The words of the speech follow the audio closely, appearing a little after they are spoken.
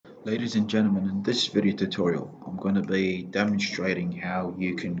Ladies and gentlemen, in this video tutorial, I'm going to be demonstrating how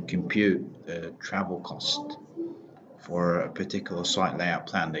you can compute the travel cost for a particular site layout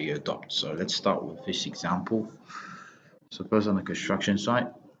plan that you adopt. So let's start with this example. Suppose on a construction site,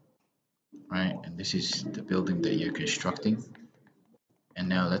 right, and this is the building that you're constructing. And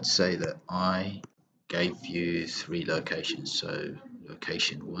now let's say that I gave you three locations. So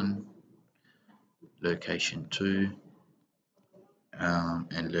location 1, location 2,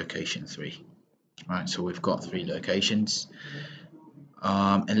 and location 3. Right, so we've got three locations.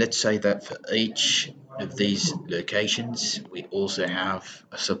 And let's say that for each of these locations, we also have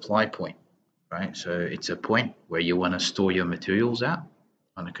a supply point, right? So it's a point where you want to store your materials at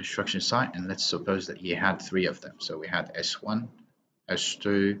on a construction site. And let's suppose that you had three of them. So we had S1,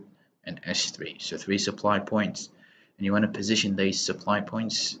 S2, and S3. So three supply points. And you want to position these supply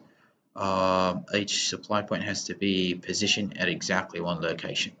points. Each supply point has to be positioned at exactly one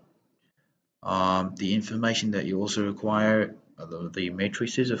location. The information that you also require are the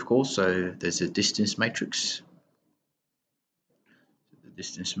matrices, of course. So there's a distance matrix. The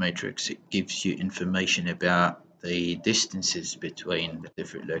distance matrix, it gives you information about the distances between the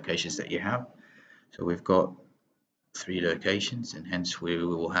different locations that you have. So we've got three locations, and hence we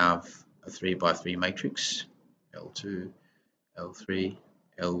will have a 3 by 3 matrix: L2, L3,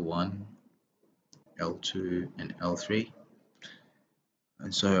 L1, L2, and L3.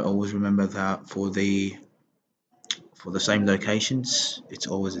 And so always remember that for the same locations, it's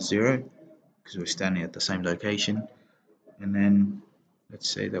always a 0 because we're standing at the same location. And then let's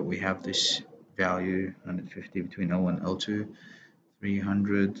say that we have this value 150 between L1 and L2,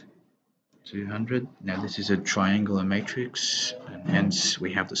 300, 200. Now this is a triangular matrix, and hence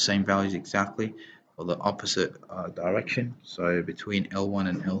we have the same values exactly for the opposite direction. So between L1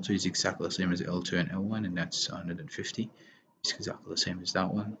 and L2 is exactly the same as L2 and L1, and that's 150. It's exactly the same as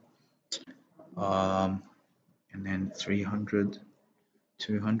that one. And then 300,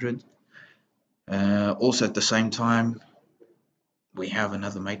 200. Also at the same time, we have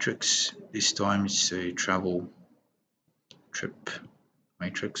another matrix. This time it's a travel trip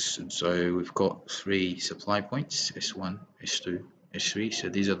matrix, and so we've got three supply points: S1, S2, S3. So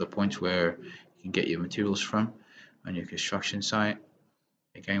these are the points where you can get your materials from on your construction site.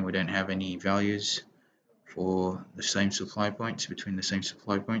 Again, we don't have any values for the same supply points between the same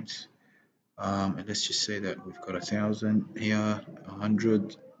supply points. And let's just say that we've got 1,000 here,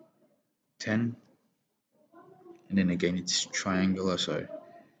 100, 10, and then again it's triangular, so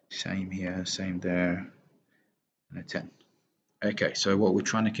same here, same there, and a 10. Okay, so what we're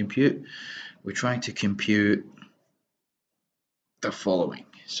trying to compute, we're trying to compute the following.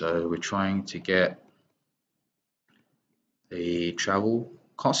 So we're trying to get the travel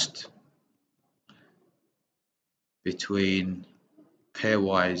cost between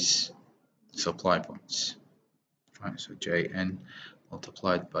pairwise supply points, right? So Jn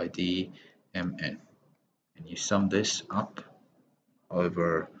multiplied by dmn, and you sum this up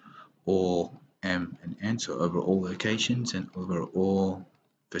over all m and n, so over all locations and over all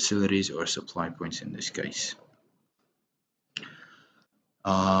facilities or supply points in this case.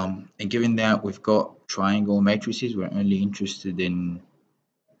 And given that we've got triangle matrices, we're only interested in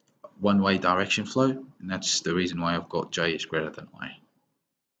one-way direction flow, and that's the reason why I've got J is greater than I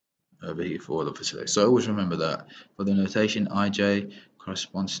over here for the facility. So always remember that for the notation, IJ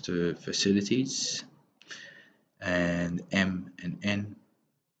corresponds to facilities, and M and N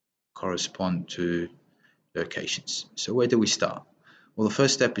correspond to locations. So where do we start? Well, the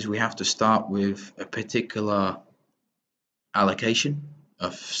first step is we have to start with a particular allocation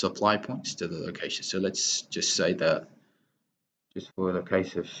of supply points to the location. So let's just say that, just for the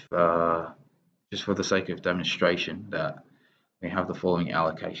case of just for the sake of demonstration, that we have the following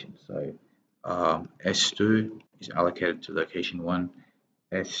allocation. So S2 is allocated to location 1,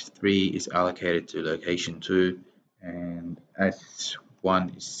 S3 is allocated to location 2, and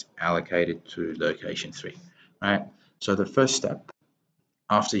S1 is allocated to location 3. Right. So the first step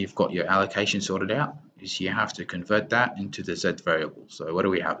after you've got your allocation sorted out is you have to convert that into the Z variable. So what do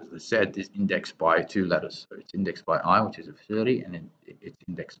we have? The Z is indexed by two letters. So it's indexed by I, which is a facility, and then it's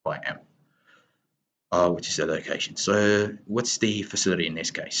indexed by M, which is the location. So what's the facility in this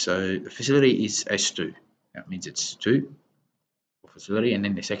case? So the facility is S2. That means it's 2 for facility, and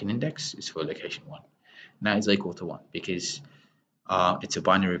then the second index is for location 1. Now it's equal to 1 because it's a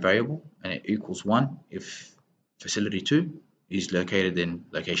binary variable, and it equals 1 if facility 2 is located in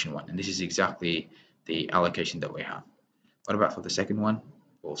location 1, and this is exactly the allocation that we have. What about for the second one?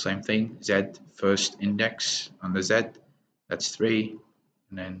 Well, same thing, Z first index on the Z, that's 3,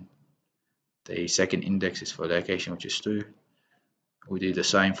 and then the second index is for location, which is 2, We do the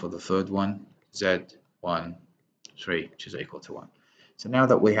same for the third one, Z1, 3, which is equal to 1. So now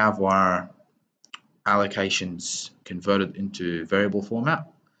that we have our allocations converted into variable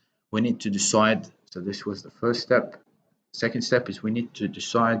format, we need to decide, so this was the first step. Second step is we need to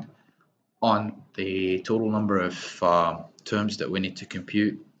decide on the total number of terms that we need to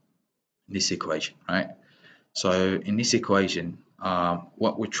compute in this equation, right? So in this equation,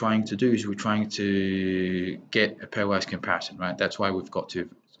 what we're trying to do is we're trying to get a pairwise comparison, right? That's why we've got two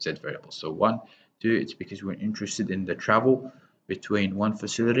Z variables. So 1, 2, it's because we're interested in the travel between one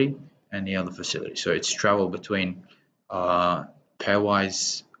facility and the other facility. So it's travel between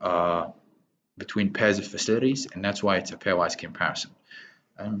pairwise between pairs of facilities, and that's why it's a pairwise comparison.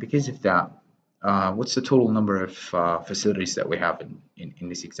 And because of that, what's the total number of facilities that we have in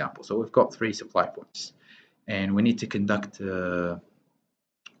this example? So we've got 3 supply points, and we need to conduct a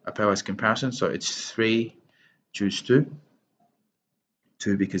pairwise comparison. So it's 3 choose 2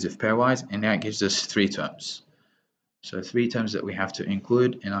 because of pairwise, and that gives us 3 terms. So 3 terms that we have to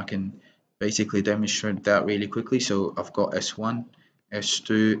include, and I can basically demonstrate that really quickly. So I've got S1,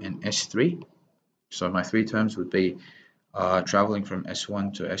 S2, and S3. So my 3 terms would be traveling from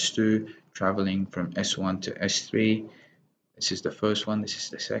S1 to S2, traveling from S1 to S3. This is the first one, this is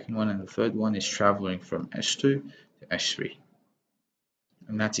the second one, and the third one is traveling from S2 to S3.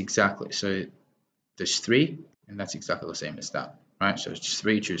 And that's exactly, so there's 3, and that's exactly the same as that, right? So it's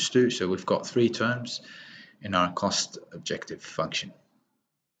 3 choose 2, so we've got 3 terms in our cost objective function.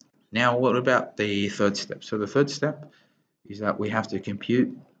 Now what about the third step? So the third step is that we have to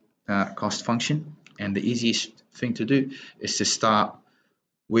compute cost function, and the easiest thing to do is to start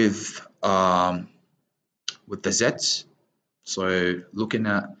with the z's. So looking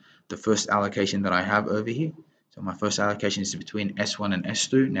at the first allocation that I have over here, so my first allocation is between S1 and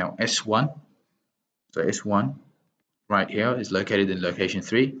S2. Now S1, so S1 right here is located in location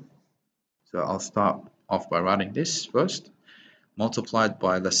 3. So I'll start off by writing this first, multiplied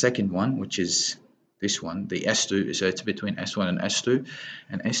by the second one, which is this one, the S2, so it's between S1 and S2,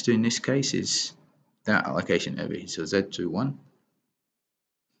 and S2 in this case is that allocation over here, so Z21,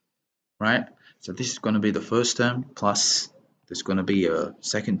 right? So this is going to be the first term, plus there's going to be a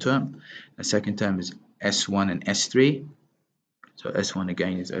second term. The second term is S1 and S3, so S1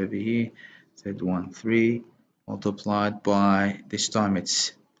 again is over here, Z13, multiplied by, this time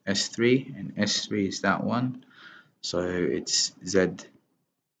it's S3, and S3 is that one, so it's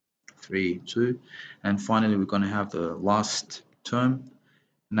Z32, and finally we're going to have the last term,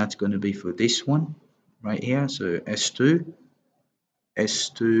 and that's going to be for this one right here, so S2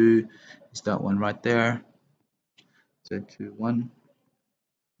 is that one right there, Z21,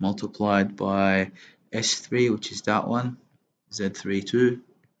 multiplied by S3, which is that one, Z32.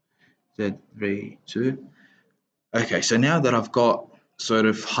 Okay, so now that I've got sort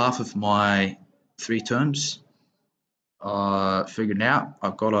of half of my 3 terms figured out,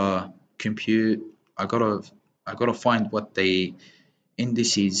 I've got to compute, I got to find what the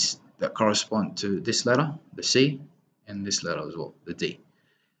indices that correspond to this letter, the C, and this letter as well, the D.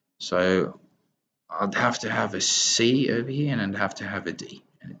 So I'd have to have a C over here, and I'd have to have a D,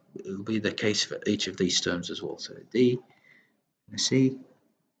 and it'll be the case for each of these terms as well. So a D, and a C,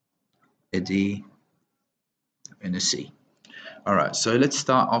 a D, and a C. Alright, so let's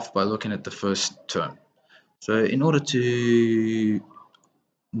start off by looking at the first term. So in order to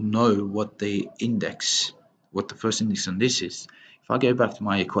know what the first index on this is, if I go back to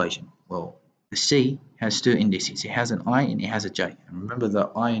my equation, well, the C has 2 indices. It has an I and it has a J. And remember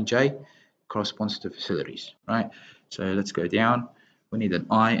that I and J corresponds to facilities, right? So let's go down. We need an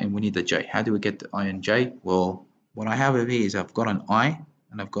I and we need a J. How do we get the I and J? Well, what I have over here is I've got an I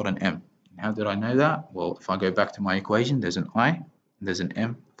and I've got an M. How did I know that? Well, if I go back to my equation, there's an I, and there's an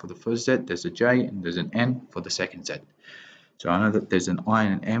M for the first Z, there's a J, and there's an N for the second Z. So I know that there's an I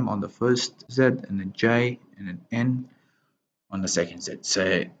and an M on the first Z, and a J and an N on the second Z.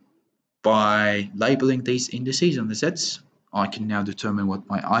 So by labeling these indices on the Zs, I can now determine what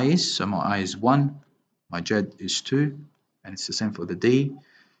my I is. So my I is 1, my J is 2, and it's the same for the D.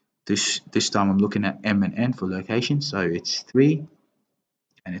 This time I'm looking at M and N for location, so it's 3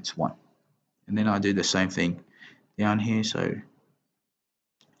 and it's 1. And then I do the same thing down here, so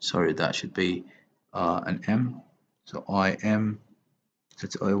sorry, that should be an M, so IM,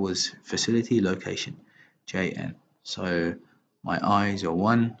 that's I was facility, location, JN. So my I's are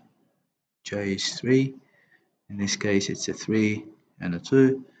 1, J is 3, in this case it's a 3 and a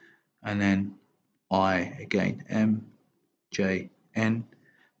 2, and then I again, M, J, N,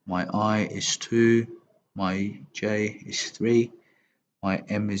 my I is 2, my J is 3, my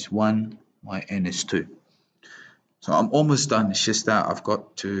M is 1, my N is 2. So I'm almost done. It's just that I've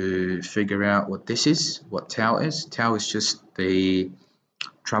got to figure out what this is, what tau is. Tau is just the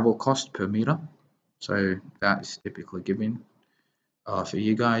travel cost per meter. So that's typically given for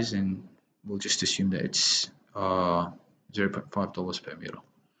you guys, and we'll just assume that it's $0.5 per meter.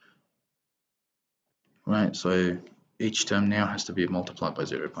 Right, so each term now has to be multiplied by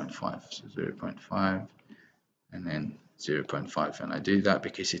 0.5. So 0.5 and then 0.5, and I do that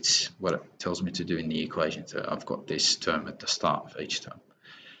because it's what it tells me to do in the equation. So I've got this term at the start of each term.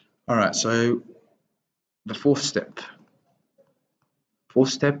 All right, so the fourth step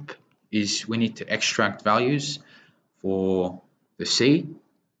is we need to extract values for the C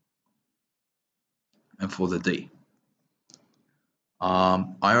and for the D. I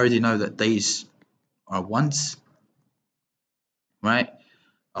already know that these are ones, right?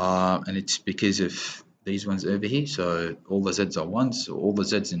 And it's because of these ones over here. So all the z's are ones, so all the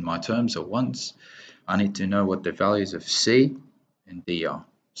z's in my terms are ones. I need to know what the values of C and D are.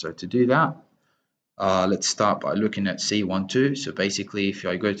 So to do that, let's start by looking at C12. So basically, if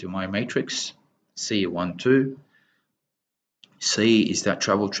I go to my matrix, C12, C is that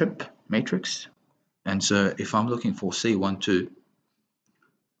travel trip matrix. And so if I'm looking for C12,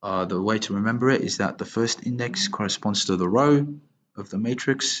 the way to remember it is that the first index corresponds to the row of the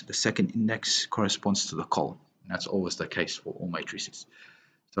matrix, the second index corresponds to the column. And that's always the case for all matrices.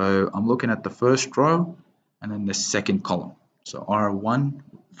 So I'm looking at the first row and then the second column. So R1,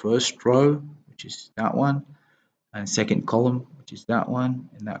 first row, which is that one, and second column, which is that one,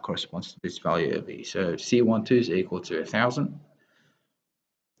 and that corresponds to this value over here. So C12 is equal to 1,000.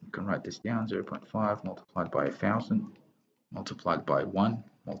 You can write this down, 0.5 multiplied by 1,000 multiplied by 1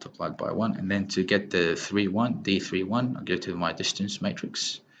 multiplied by 1, and then to get the D31, I'll go to my distance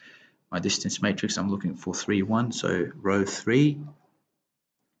matrix. My distance matrix, I'm looking for 3,1, so row 3,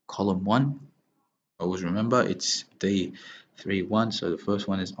 column 1. Always remember it's D31, so the first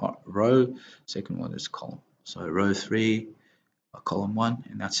one is row, second one is column. So row 3, column 1,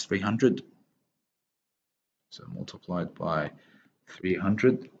 and that's 300. So multiplied by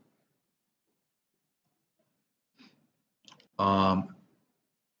 300.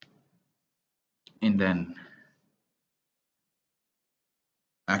 And then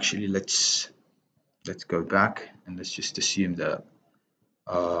actually let's go back and let's just assume that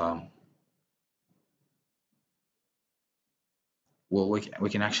well, we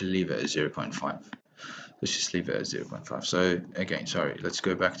can actually leave it at 0.5. Let's just leave it at 0.5. So again, sorry, let's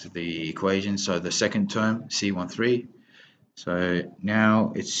go back to the equation. So the second term, C13. So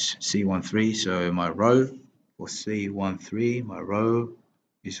now it's C13. So my row for C13, my row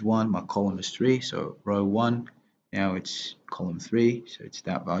is 1, my column is 3. So row 1, now it's column 3. So it's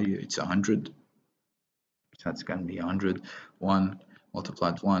that value, it's 100. So that's going to be 100, 1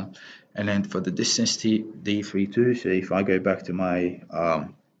 multiplied 1. And then for the distance D32, so if I go back to my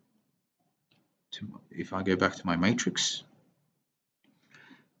matrix,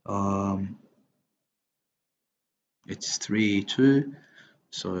 it's 3, 2,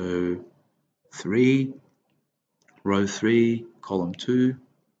 so 3, row 3, column 2,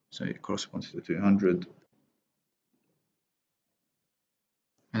 so it corresponds to 200.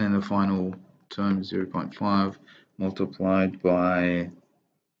 And then the final term, 0.5 multiplied by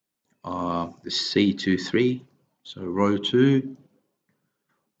the C23, so row 2,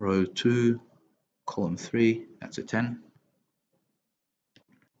 column 3, that's a 10.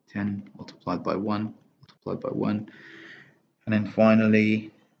 10 multiplied by 1, and then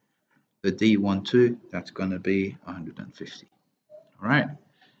finally the D12, that's going to be 150. All right.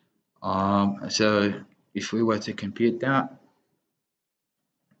 So if we were to compute that,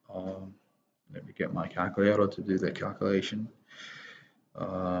 let me get my calculator to do the calculation.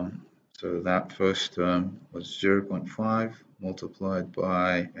 So that first term was 0.5 multiplied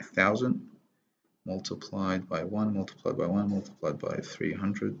by 1,000 multiplied by 1 multiplied by 1 multiplied by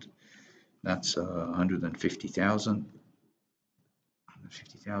 300. That's 150,000.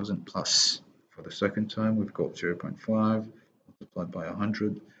 150,000 plus for the second term we've got 0.5 multiplied by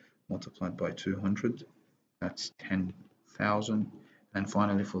 100 multiplied by 200. That's 10,000. And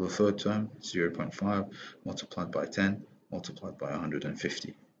finally for the third term, 0.5 multiplied by 10 multiplied by 150,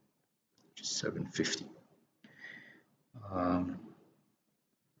 which is 750.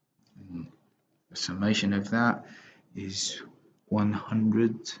 The summation of that is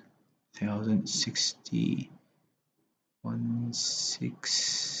 100,060,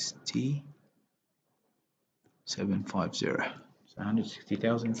 160, 750. So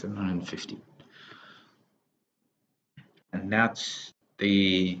 160,750. And that's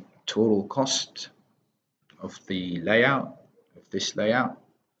the total cost of the layout, of this layout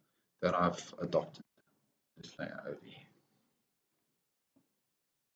that I've adopted. Just layout over here.